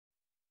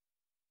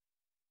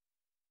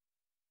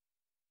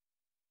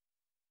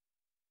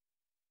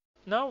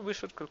Now we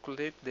should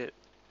calculate the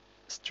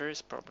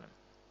stress problem.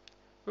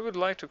 We would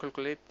like to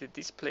calculate the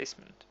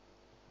displacement.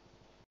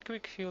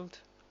 QuickField,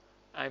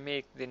 I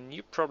make the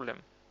new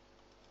problem,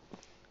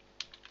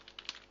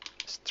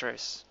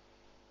 stress.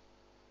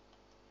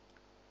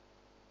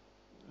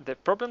 The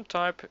problem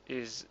type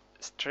is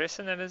stress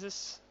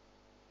analysis,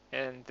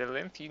 and the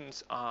length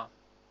units are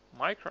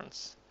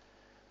microns,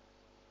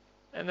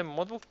 and the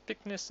model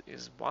thickness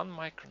is 1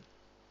 micron.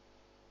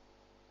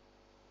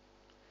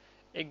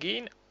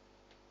 Again,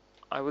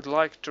 I would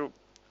like to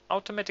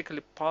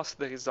automatically pass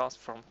the results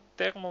from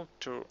thermal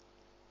to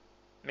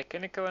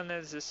mechanical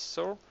analysis,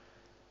 so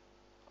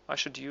I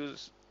should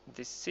use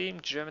the same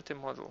geometry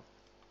model.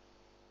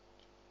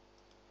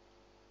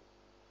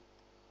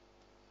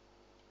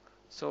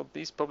 So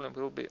this problem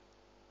will be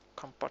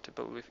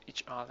compatible with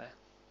each other.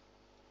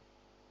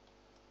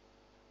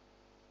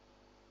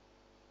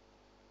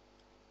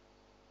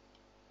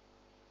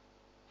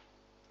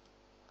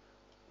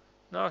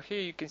 Now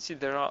here you can see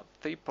there are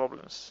 3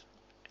 problems.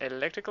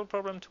 Electrical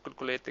problem to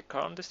calculate the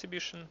current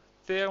distribution,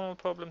 thermal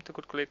problem to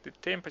calculate the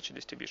temperature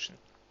distribution,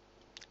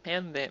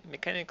 and the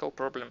mechanical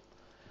problem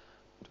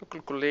to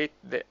calculate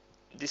the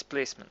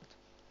displacement.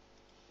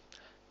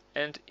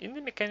 And in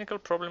the mechanical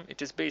problem,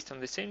 it is based on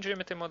the same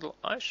geometry model.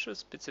 I should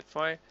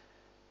specify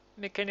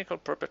mechanical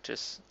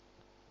properties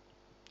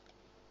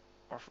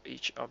of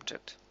each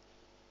object.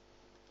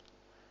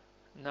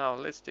 Now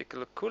let's take a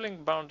look.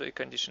 Cooling boundary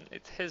condition.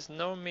 It has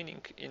no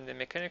meaning in the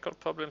mechanical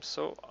problem,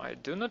 so I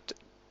do not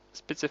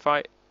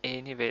specify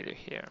any value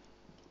here.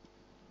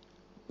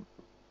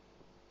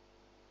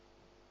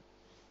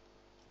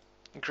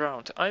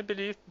 Ground. I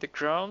believe the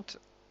ground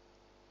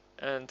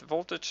and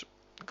voltage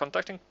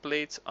contacting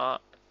plates are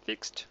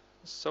fixed,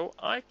 so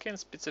I can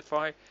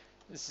specify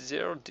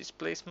 0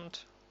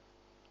 displacement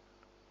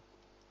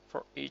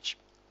for each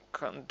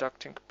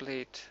conducting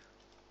plate.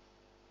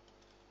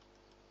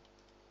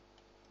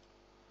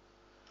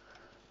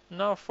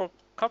 Now for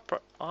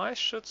copper, I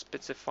should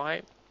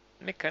specify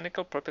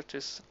mechanical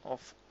properties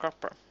of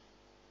copper,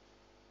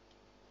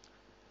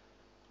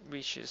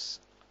 which is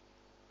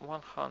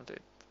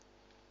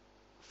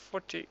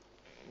 140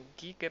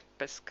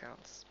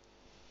 gigapascals.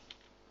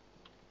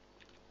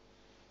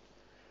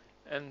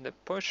 And the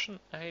Poisson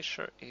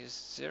ratio is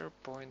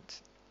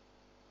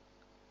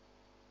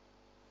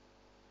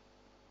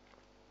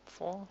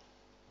 0.4.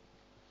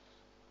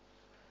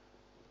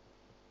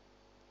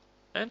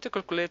 And to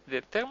calculate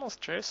the thermal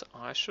stress,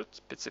 I should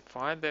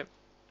specify the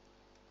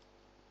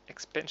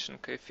expansion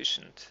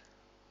coefficient,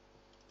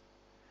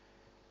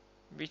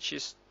 which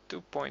is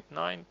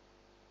 2.9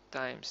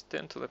 times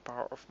 10 to the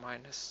power of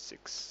minus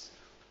 6.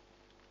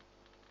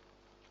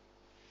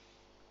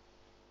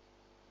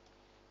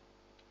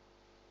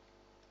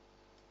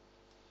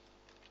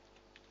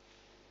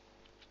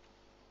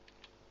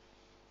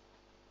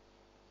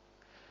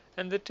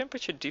 And the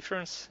temperature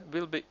difference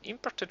will be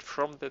imported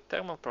from the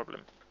thermal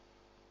problem.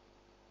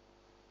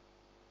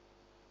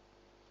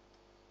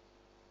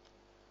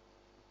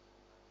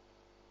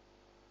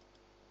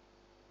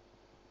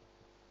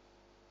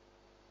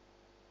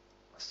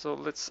 So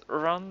let's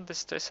run the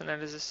stress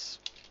analysis.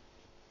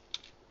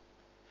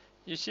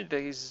 You see there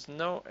is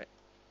no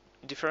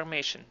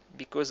deformation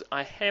because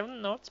I have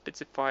not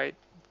specified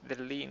the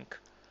link.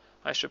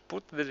 I should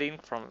put the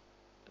link from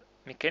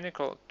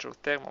mechanical to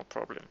thermal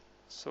problem.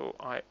 So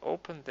I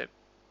open the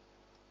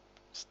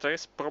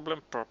stress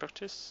problem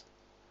properties,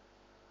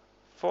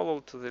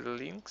 follow to the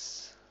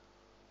links.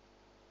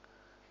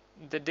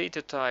 The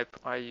data type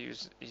I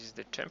use is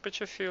the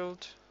temperature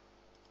field,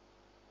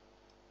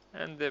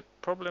 and the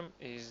problem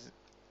is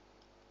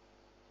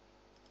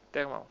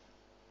thermal.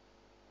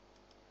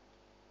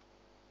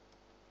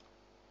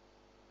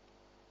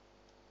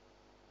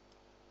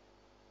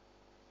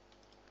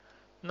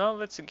 Now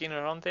let's again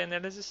run the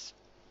analysis.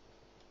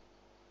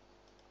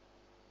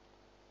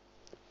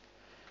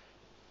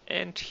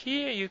 And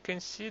here you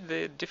can see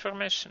the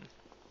deformation.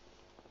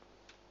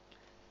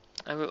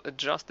 I will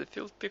adjust the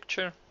field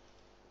picture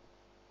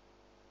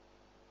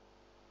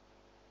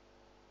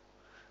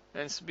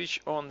and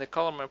switch on the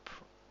color map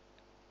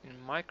in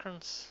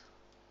microns.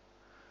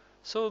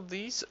 So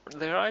the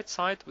right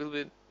side will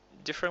be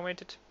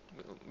deformated,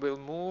 will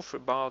move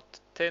about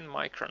 10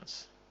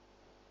 microns.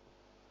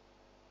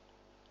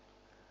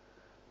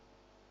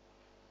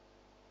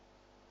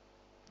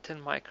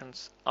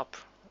 Up,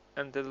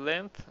 and the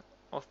length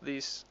of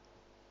this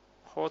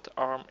hot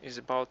arm is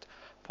about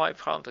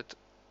 500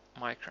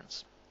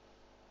 microns.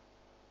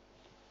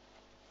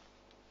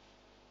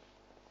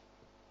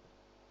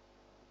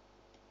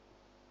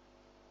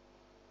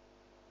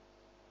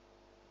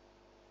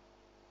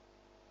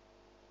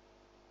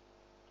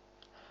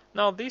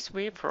 Now this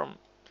way from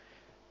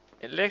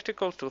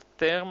electrical to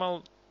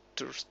thermal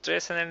to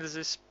stress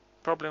analysis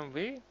problem,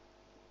 we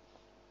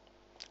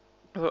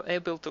were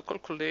able to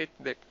calculate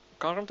the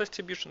current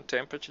distribution,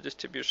 temperature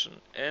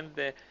distribution, and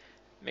the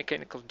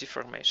mechanical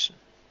deformation.